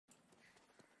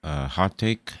Hot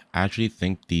take. I actually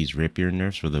think these Rapier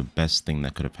nerfs were the best thing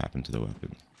that could have happened to the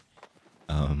weapon.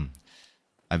 Um,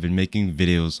 I've been making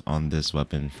videos on this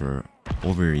weapon for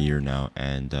over a year now,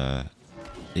 and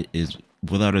it is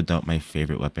without a doubt my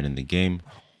favorite weapon in the game.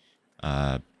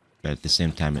 But at the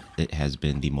same time, it has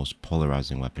been the most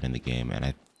polarizing weapon in the game, and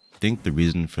I think the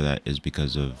reason for that is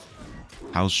because of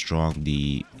how strong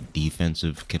the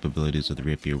defensive capabilities of the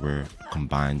Rapier were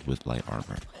combined with light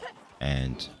armor.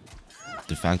 And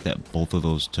the fact that both of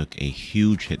those took a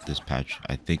huge hit this patch,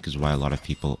 I think is why a lot of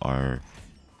people are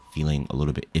feeling a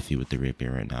little bit iffy with the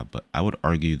Rapier right now. But I would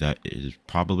argue that it is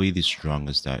probably the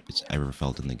strongest that it's ever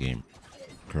felt in the game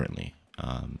currently.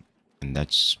 And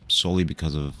that's solely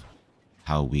because of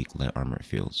how weak light armor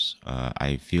feels.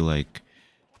 I feel like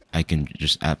I can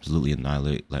just absolutely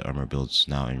annihilate light armor builds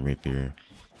now in Rapier.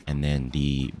 And then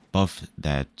the buff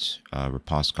that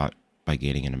Riposte got by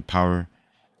gaining an Empower,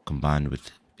 combined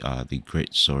with the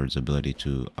Great Sword's ability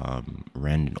to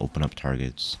rend and open up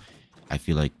targets, I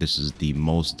feel like this is the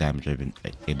most damage I've been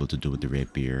able to do with the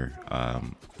Rapier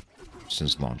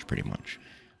since launch, pretty much.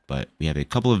 But we have a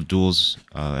couple of duels.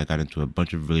 I got into a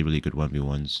bunch of really good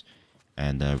 1v1s.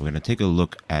 And we're going to take a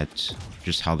look at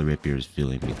just how the Rapier is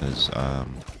feeling, because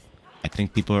I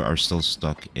think people are still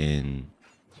stuck in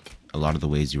a lot of the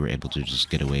ways you were able to just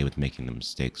get away with making the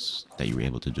mistakes that you were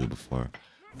able to do before.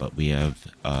 But we have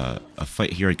a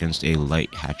fight here against a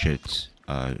light hatchet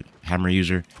hammer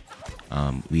user.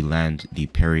 We land the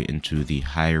parry into the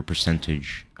higher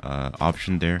percentage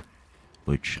option there,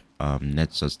 which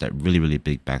nets us that really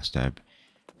big backstab.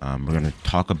 We're going to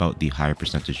talk about the higher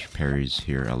percentage parries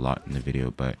here a lot in the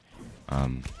video, but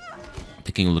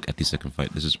taking a look at the second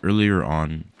fight, this is earlier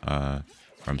on, where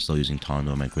I'm still using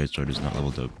Tondo, my greatsword is not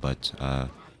leveled up, but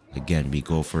again, we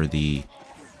go for the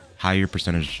higher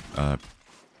percentage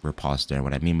riposte there.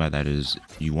 What I mean by that is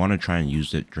you want to try and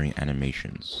use it during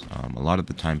animations. A lot of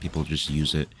the time people just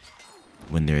use it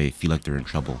when they feel like they're in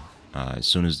trouble. As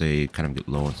soon as they kind of get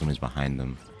low and someone's behind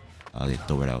them, they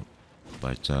throw it out.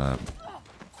 But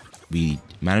we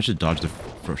managed to dodge the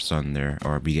first stun there,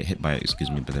 or we get hit by it, excuse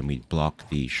me, but then we block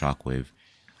the shockwave.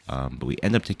 But we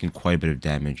end up taking quite a bit of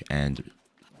damage, and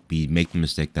we make the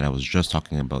mistake that I was just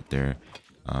talking about there,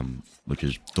 which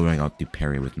is throwing out the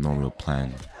parry with no real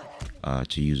plan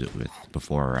to use it with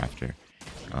before or after.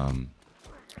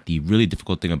 The really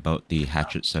difficult thing about the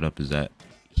hatchet setup is that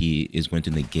he is going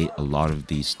to negate a lot of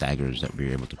the staggers that we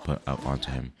were able to put out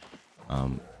onto him.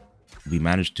 We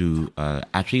managed to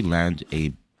actually land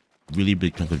a really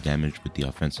big chunk of damage with the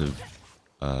offensive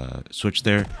switch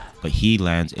there, but he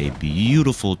lands a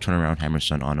beautiful turnaround hammer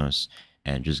stun on us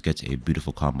and just gets a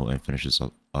beautiful combo and finishes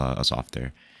us off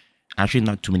there. Actually,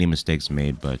 not too many mistakes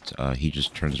made, but he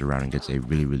just turns around and gets a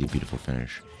really beautiful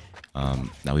finish.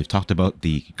 Now, we've talked about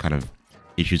the kind of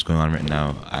issues going on right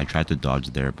now. I tried to dodge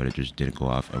there, but it just didn't go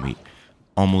off, and we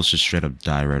almost just straight up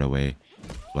die right away.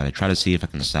 But I try to see if I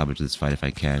can salvage this fight if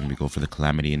I can. We go for the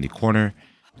Calamity in the corner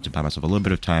to buy myself a little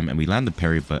bit of time, and we land the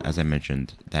parry, but as I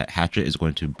mentioned, that hatchet is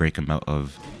going to break him out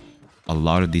of a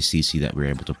lot of the CC that we were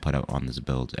able to put out on this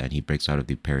build, and he breaks out of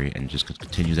the parry and just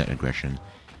continues that aggression.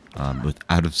 With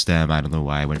out of stam, I don't know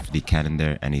why I went for the cannon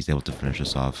there, and he's able to finish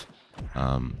us off.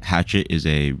 Hatchet is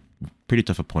a pretty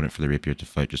tough opponent for the Rapier to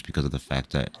fight, just because of the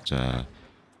fact that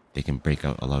they can break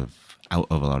out a lot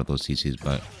of those CCs,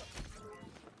 but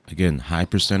again, high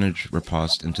percentage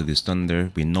riposte into the stun there.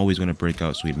 We know he's going to break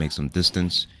out, so we make some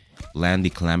distance. Land the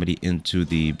Calamity into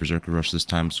the Berserker Rush this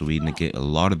time, so we negate a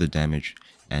lot of the damage,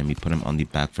 and we put him on the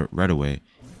back foot right away.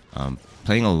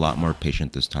 Playing a lot more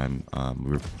patient this time.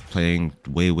 We were playing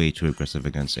way too aggressive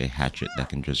against a hatchet that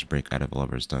can just break out of all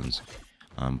of our stuns.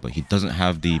 But he doesn't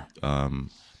have the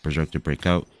Berserk to break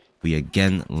out. We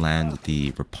again land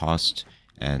the riposte,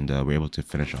 and we're able to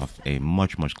finish off a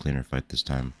much cleaner fight this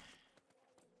time.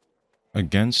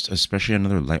 Against especially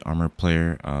another light armor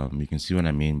player, you can see what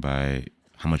I mean by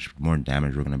how much more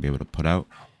damage we're going to be able to put out.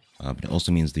 But it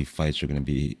also means the fights are going to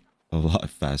be a lot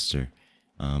faster.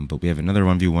 But we have another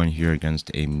 1v1 here against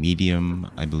a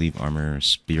medium, I believe, armor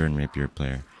spear and rapier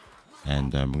player.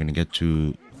 And we're going to get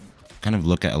to kind of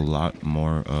look at a lot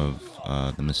more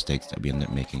of the mistakes that we end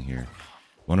up making here.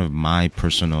 One of my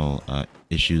personal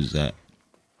issues that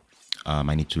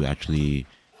I need to actually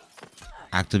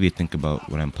actively think about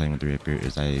when I'm playing with the Rapier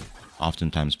is I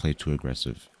oftentimes play too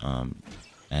aggressive.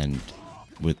 And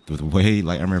with the way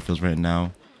light armor feels right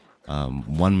now,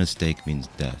 one mistake means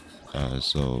death.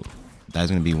 So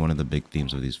that's going to be one of the big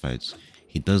themes of these fights.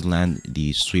 He does land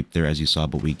the sweep there, as you saw,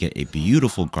 but we get a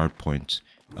beautiful guard point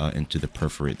into the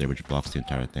perforate there, which blocks the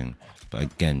entire thing. But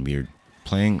again, we're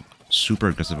playing super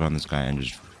aggressive on this guy and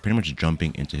just pretty much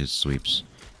jumping into his sweeps.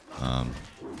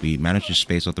 We managed to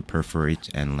space out the perforate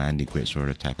and land the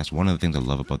greatsword attack. That's one of the things I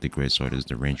love about the greatsword is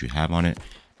the range you have on it.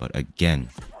 But again,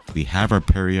 we have our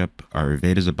parry up, our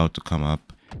evade is about to come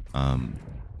up,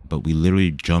 but we literally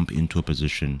jump into a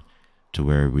position to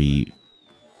where we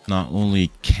not only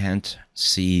can't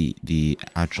see the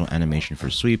actual animation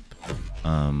for sweep,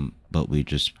 but we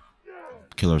just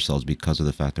kill ourselves because of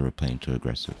the fact that we're playing too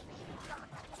aggressive.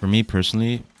 For me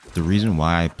personally, the reason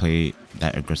why I play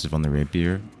that aggressive on the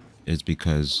Rapier is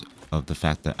because of the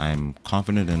fact that I'm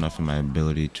confident enough in my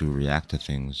ability to react to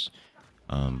things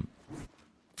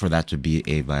for that to be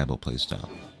a viable playstyle.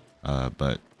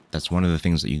 But that's one of the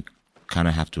things that you kind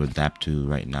of have to adapt to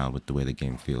right now with the way the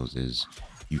game feels is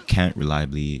you can't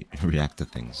reliably react to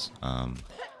things.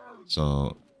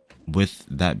 So with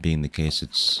that being the case,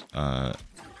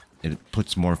 it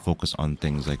puts more focus on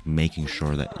things like making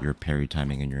sure that your parry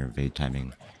timing and your evade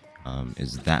timing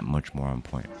is that much more on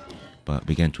point. But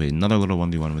we get into another little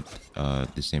 1v1 with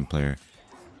the same player.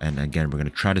 And again, we're going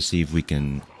to try to see if we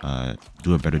can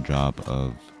do a better job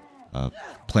of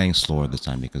playing slower this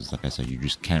time. Because like I said, you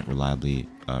just can't reliably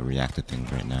react to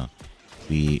things right now.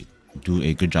 We do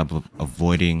a good job of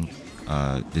avoiding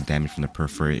the damage from the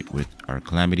perforate with our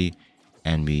Calamity.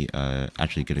 And we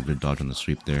actually get a good dodge on the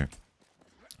sweep there.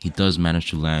 He does manage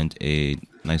to land a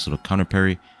nice little counter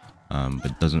parry,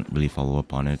 but doesn't really follow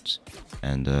up on it.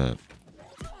 And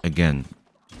again,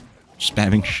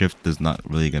 spamming shift is not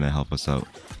really going to help us out,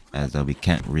 as we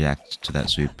can't react to that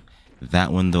sweep.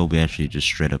 That one though, we actually just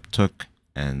straight up took,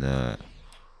 and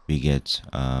we get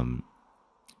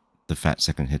the fat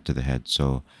second hit to the head.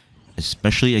 So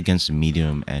especially against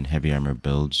medium and heavy armor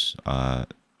builds,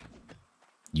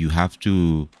 you have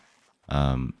to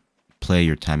play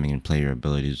your timing and play your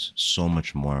abilities so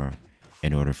much more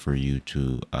in order for you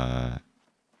to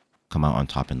come out on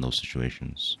top in those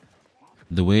situations.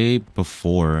 The way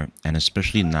before, and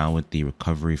especially now with the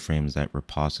recovery frames that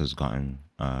riposte has gotten,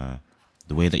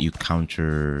 the way that you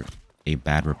counter a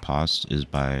bad riposte is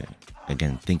by,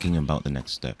 again, thinking about the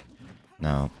next step.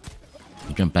 Now,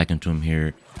 you jump back into him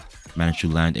here, manage to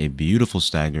land a beautiful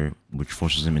stagger, which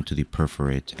forces him into the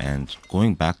perforate, and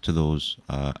going back to those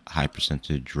high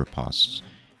percentage ripostes.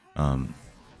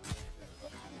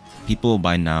 People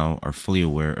by now are fully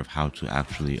aware of how to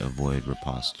actually avoid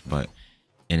riposte, but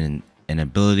in an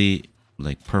ability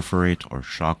like perforate or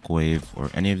shockwave or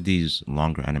any of these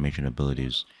longer animation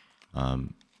abilities,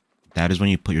 that is when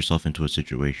you put yourself into a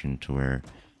situation to where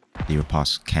the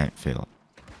riposte can't fail.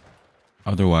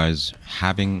 Otherwise,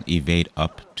 having evade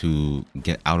up to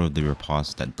get out of the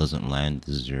riposte that doesn't land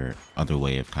is your other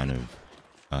way of kind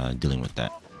of dealing with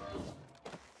that.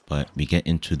 But we get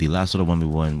into the last little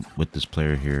 1v1 with this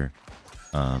player here.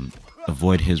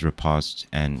 Avoid his riposte,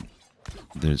 and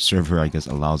the server, I guess,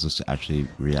 allows us to actually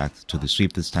react to the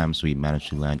sweep this time. So we managed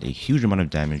to land a huge amount of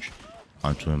damage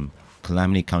onto him.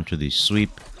 Calamity counter the sweep,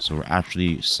 so we're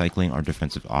actually cycling our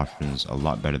defensive options a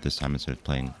lot better this time instead of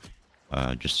playing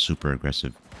just super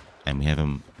aggressive. And we have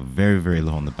him very, very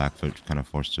low on the back foot, kind of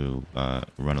forced to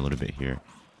run a little bit here.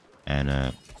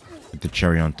 And with the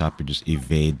cherry on top, we just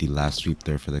evade the last sweep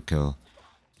there for the kill.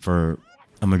 For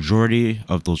a majority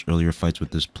of those earlier fights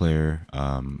with this player,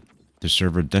 the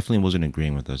server definitely wasn't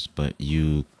agreeing with us, but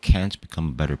you can't become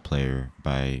a better player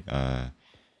by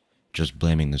just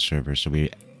blaming the server. So we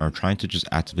are trying to just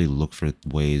actively look for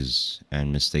ways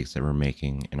and mistakes that we're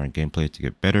making in our gameplay to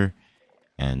get better.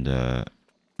 And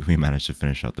we managed to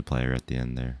finish out the player at the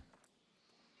end there.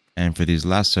 And for these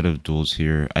last set of duels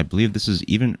here, I believe this is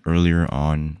even earlier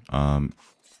on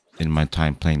in my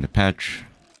time playing the patch.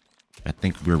 I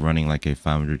think we're running like a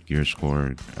 500 gear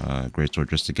score greatsword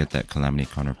just to get that Calamity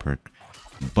counter perk.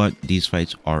 But these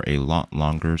fights are a lot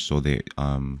longer, so they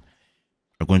are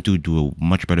going to do a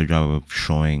much better job of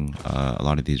showing a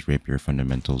lot of these Rapier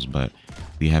fundamentals. But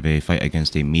we have a fight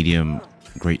against a medium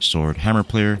greatsword hammer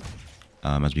player.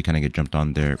 As we kind of get jumped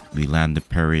on there, we land the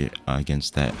parry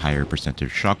against that higher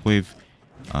percentage shockwave.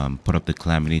 Put up the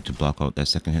Calamity to block out that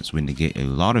second hit, so we negate a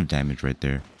lot of damage right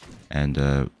there.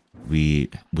 And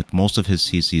with most of his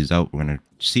CCs out, we're going to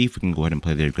see if we can go ahead and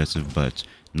play the aggressive, but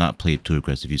not play too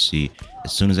aggressive. You see,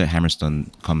 as soon as that hammer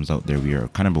stun comes out there, we are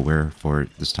kind of aware for it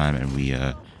this time, and we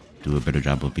do a better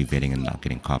job of evading and not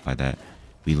getting caught by that.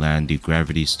 We land the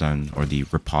gravity stun, or the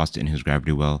riposte in his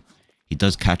gravity well. He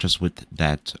does catch us with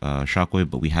that shockwave,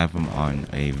 but we have him on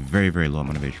a very, very low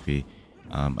amount of HP.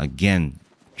 Again,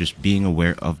 just being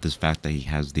aware of this fact that he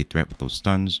has the threat with those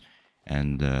stuns,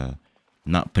 and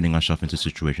not putting ourselves into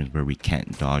situations where we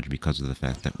can't dodge because of the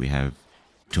fact that we have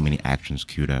too many actions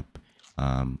queued up.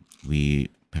 We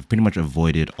have pretty much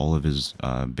avoided all of his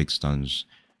big stuns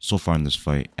so far in this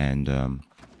fight, and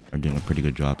are doing a pretty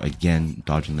good job. Again,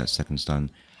 dodging that second stun.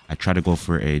 I try to go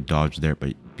for a dodge there,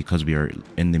 but because we are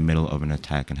in the middle of an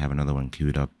attack and have another one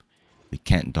queued up, we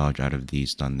can't dodge out of the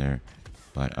stun there.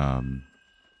 But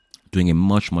doing a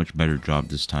much better job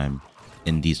this time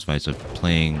in these fights of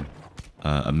playing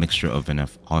a mixture of an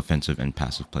offensive and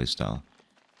passive playstyle.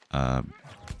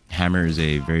 Hammer is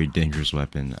a very dangerous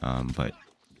weapon, but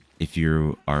if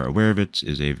you are aware of it,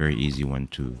 is a very easy one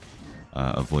to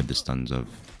avoid the stuns of.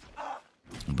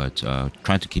 But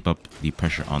trying to keep up the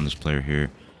pressure on this player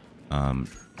here.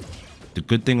 The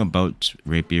good thing about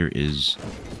Rapier is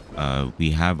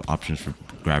we have options for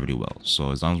gravity well.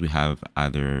 So as long as we have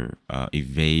either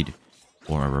evade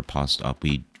or a riposte up,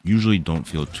 we usually don't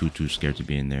feel too scared to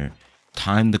be in there.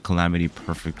 Time the calamity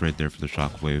perfect right there for the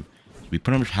shockwave. We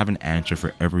pretty much have an answer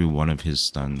for every one of his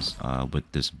stuns with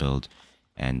this build,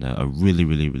 and a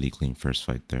really clean first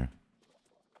fight there.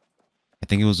 I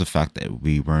think it was the fact that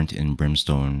we weren't in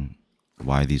Brimstone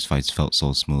why these fights felt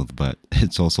so smooth, but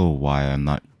it's also why I'm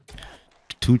not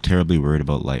too terribly worried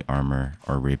about light armor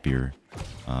or Rapier,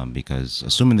 because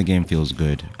assuming the game feels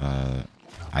good,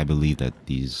 I believe that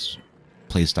these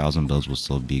playstyles and builds will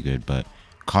still be good. But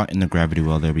caught in the gravity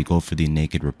well there, we go for the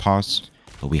naked riposte,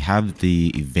 but we have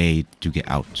the evade to get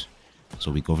out. So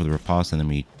we go for the riposte and then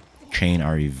we chain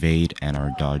our evade and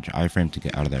our dodge iframe to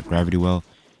get out of that gravity well,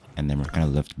 and then we're kind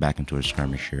of left back into a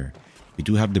skirmish here. We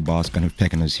do have the boss kind of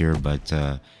pecking us here, but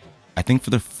I think for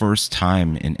the first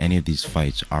time in any of these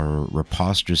fights, our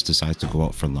riposte just decides to go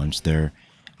out for lunch there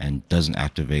and doesn't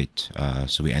activate,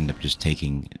 so we end up just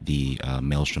taking the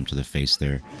maelstrom to the face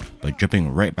there. But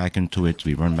jumping right back into it,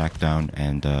 we run back down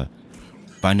and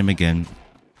bind him again.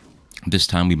 This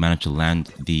time we manage to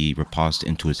land the riposte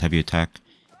into his heavy attack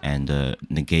and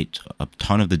negate a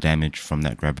ton of the damage from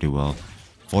that gravity well,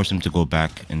 force him to go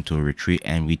back into a retreat,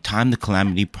 and we time the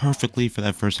calamity perfectly for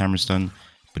that first hammer stun,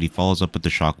 but he follows up with the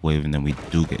shockwave and then we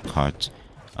do get caught.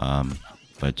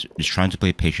 But just trying to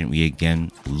play patient, we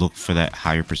again look for that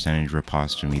higher percentage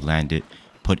riposte and we land it,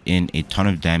 put in a ton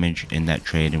of damage in that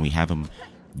trade, and we have him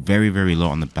very low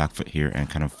on the back foot here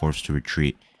and kind of forced to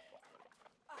retreat.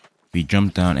 We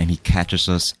jump down and he catches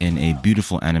us in a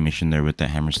beautiful animation there with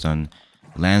that hammer stun,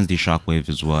 lands the shockwave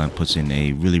as well and puts in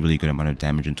a really good amount of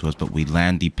damage into us, but we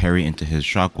land the parry into his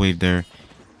shockwave there,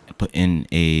 put in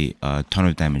a ton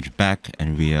of damage back,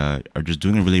 and we are just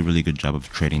doing a really good job of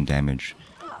trading damage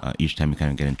each time we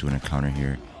kind of get into an encounter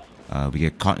here. We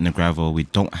get caught in the gravel, we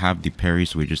don't have the parry,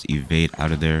 so we just evade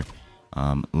out of there,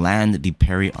 land the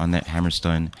parry on that hammer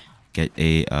stun, get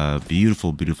a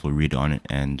beautiful read on it,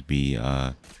 and we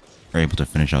are able to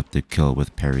finish out the kill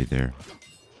with parry there.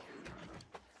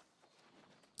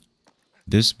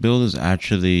 This build has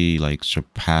actually like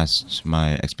surpassed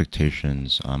my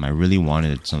expectations. I really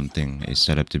wanted a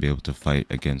setup to be able to fight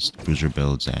against cruiser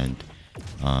builds, and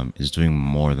is doing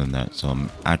more than that. So I'm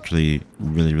actually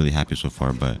really happy so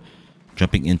far. But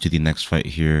jumping into the next fight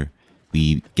here,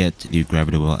 we get the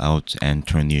gravity well out and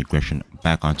turn the aggression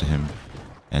back onto him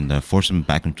and force him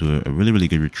back into a really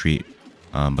good retreat.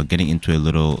 But getting into a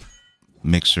little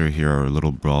mixer here, or a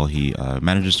little brawl, he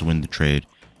manages to win the trade.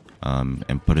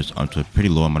 And put us onto a pretty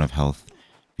low amount of health.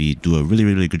 We do a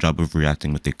really good job of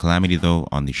reacting with the calamity though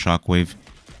on the shockwave,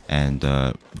 and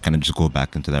kind of just go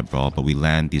back into that brawl. But we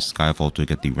land the skyfall to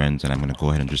get the rends, and I'm going to go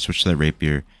ahead and just switch to the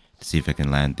rapier to see if I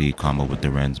can land the combo with the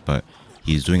rends. But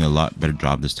he's doing a lot better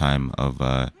job this time of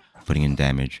putting in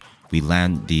damage. We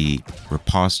land the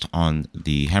riposte on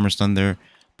the hammer stun there,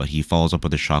 but he follows up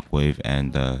with a shockwave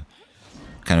and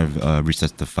kind of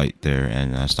resets the fight there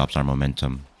and stops our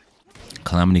momentum.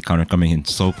 Calamity counter coming in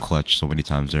so clutch so many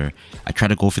times there. I try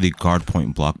to go for the guard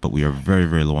point block, but we are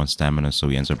very low on stamina, so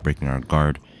he ends up breaking our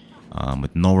guard.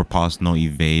 With no riposte, no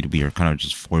evade, we are kind of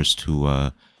just forced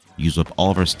to use up all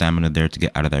of our stamina there to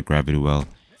get out of that gravity well.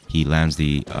 He lands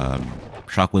the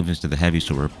shockwave into the heavy,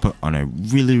 so we're put on a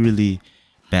really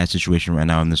bad situation right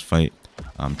now in this fight.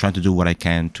 I'm trying to do what I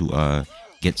can to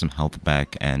get some health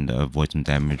back and avoid some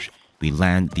damage. We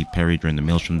land the parry during the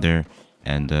maelstrom there,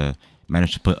 and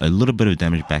managed to put a little bit of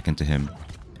damage back into him,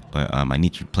 but I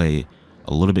need to play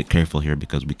a little bit careful here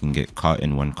because we can get caught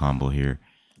in one combo here.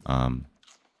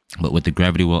 But with the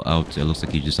gravity well out, it looks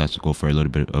like he just has to go for a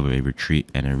little bit of a retreat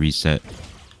and a reset.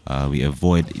 We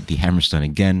avoid the hammer stun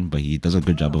again, but he does a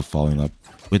good job of following up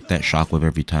with that shockwave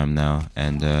every time now.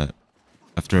 And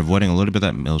after avoiding a little bit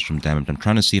of that maelstrom damage, I'm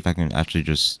trying to see if I can actually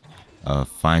just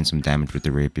find some damage with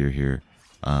the rapier here.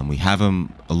 We have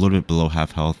him a little bit below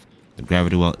half health. The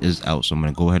gravity well is out, so I'm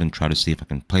going to go ahead and try to see if I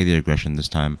can play the aggression this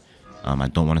time. I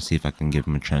don't want to see if I can give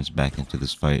him a chance back into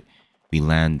this fight. We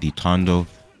land the Tondo.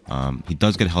 He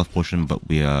does get a health potion, but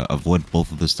we avoid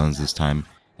both of the stuns this time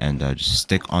and just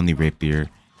stick on the rapier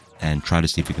and try to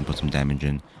see if we can put some damage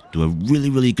in. Do a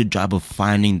really good job of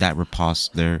finding that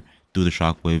riposte there, do the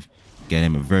shockwave, get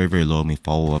him very low, and we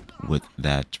follow up with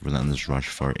that relentless rush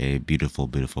for a beautiful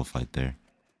fight there.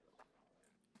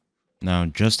 Now,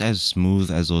 just as smooth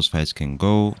as those fights can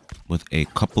go, with a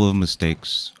couple of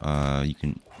mistakes, you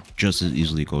can just as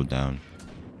easily go down.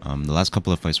 The last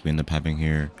couple of fights we end up having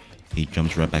here, he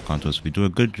jumps right back onto us. We do a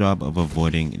good job of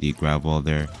avoiding the grab wall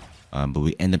there, but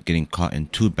we end up getting caught in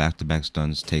 2 back-to-back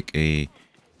stuns, take a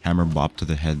hammer bop to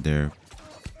the head there.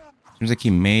 Seems like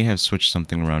he may have switched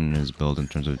something around in his build in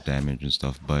terms of damage and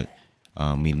stuff, but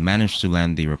we managed to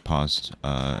land the riposte,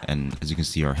 and as you can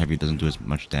see, our heavy doesn't do as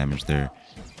much damage there.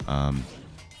 And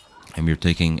we're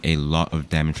taking a lot of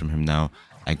damage from him now.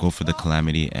 I go for the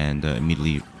calamity and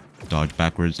immediately dodge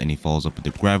backwards, and he follows up with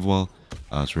the grab wall.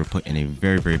 So we're put in a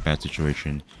very bad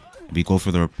situation. We go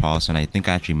for the riposte, and I think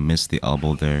I actually missed the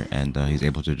elbow there, and he's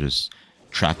able to just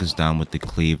track us down with the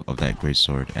cleave of that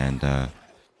greatsword, and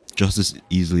just as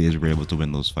easily as we're able to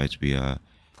win those fights, we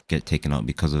get taken out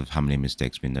because of how many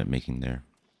mistakes we end up making there.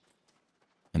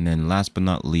 And then last but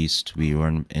not least, we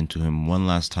run into him one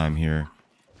last time here,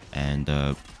 and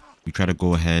we try to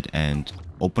go ahead and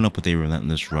open up with a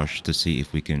relentless rush to see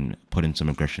if we can put in some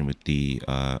aggression with the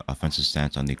offensive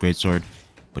stance on the greatsword,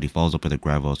 but he follows up with a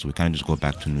grab wall, so we kind of just go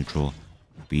back to neutral.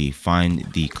 We find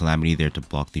the calamity there to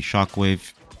block the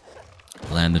shockwave,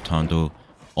 land the Tondo,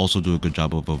 also do a good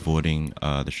job of avoiding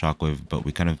the shockwave, but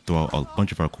we kind of throw out a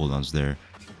bunch of our cooldowns there.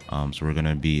 So we're going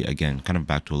to be, again, kind of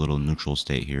back to a little neutral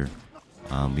state here.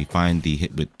 We find the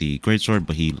hit with the greatsword,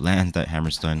 but he lands that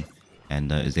hammer stun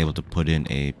and is able to put in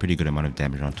a pretty good amount of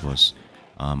damage onto us.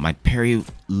 My parry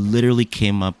literally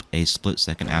came up a split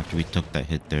second after we took that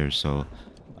hit there, so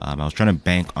I was trying to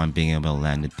bank on being able to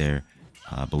land it there,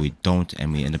 but we don't,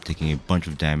 and we end up taking a bunch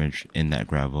of damage in that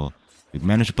gravel. We've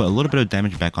managed to put a little bit of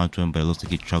damage back onto him, but it looks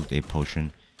like he chugged a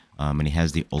potion, and he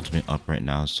has the ultimate up right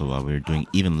now, so we're doing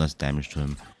even less damage to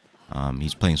him.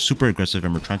 He's playing super aggressive,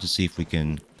 and we're trying to see if we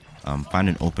can find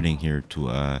an opening here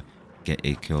to get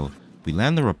a kill. We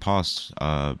land the riposte,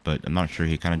 but I'm not sure.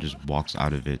 He kind of just walks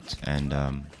out of it, and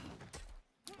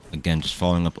again, just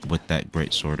following up with that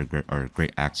great sword or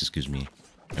great axe, excuse me,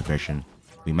 aggression.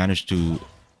 We managed to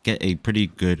get a pretty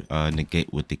good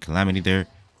negate with the calamity there,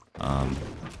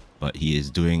 but he is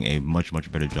doing a much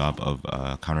better job of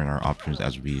countering our options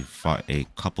as we fought a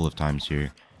couple of times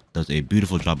here. Does a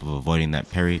beautiful job of avoiding that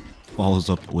parry, follows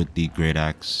up with the great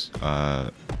axe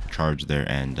charge there,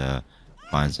 and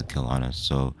finds the kill on us.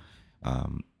 So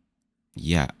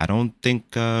yeah, I don't think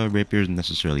Rapier is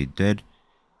necessarily dead.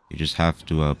 You just have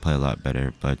to play a lot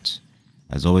better. But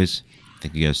as always,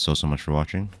 thank you guys so much for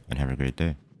watching, and have a great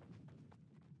day.